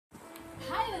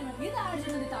இது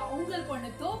அர்ஜுனதா உங்களுக்கு ஒன்று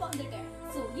தோ வந்துட்டேன்.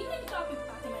 ஸோ இன்னைக்கு டாபிக்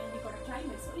பார்த்தீங்கன்னா இன்னைக்கோட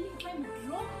கிளைமேட். ஸோ இன்னைக்கு கிளைமேட்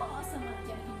ரொம்ப ஆசமாக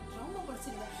இருக்கு. எனக்கு இன்னைக்கு ரொம்ப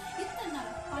பிடிச்சிருக்கு. இத்தனை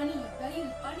நாள் பனி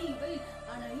வெயில்.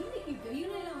 ஆனால் இன்னைக்கு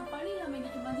வெயில் இல்லாமல் பனி இல்லாமல்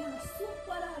இன்னைக்கு மதியானம்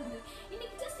சூப்பராக இருந்தது.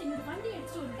 இன்னைக்கு ஜஸ்ட் என்னோட வண்டி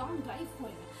எடுத்துட்டு ஒரு லாங் டிரைவ்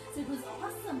போயிருந்தேன். So it was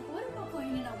awesome. ஒரு பக்கம்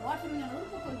என்னென்ன வாட்டர் மிலன், ஒரு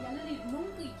பக்கம் இளநீர்,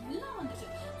 நொங்கு எல்லாம் வந்துச்சு.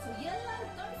 ஸோ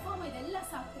எல்லாரும் கன்ஃபார்மாக இதெல்லாம்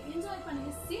சாப்பிட்டு என்ஜாய்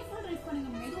பண்ணுங்க. சேஃபாக ட்ரைவ்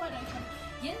பண்ணுங்க, மெதுவாக ட்ரைவ் பண்ணுங்க.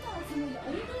 எந்த அவசியமும் இல்லை.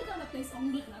 உங்களுக்கான பிளேஸ்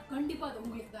உங்களுக்கு நான் கண்டிப்பாக அது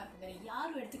உங்களுக்கு தான் இருக்கு. வேற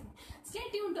யாரும் எடுத்துக்கணும். Stay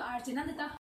tune to ஆர்ஜினதா.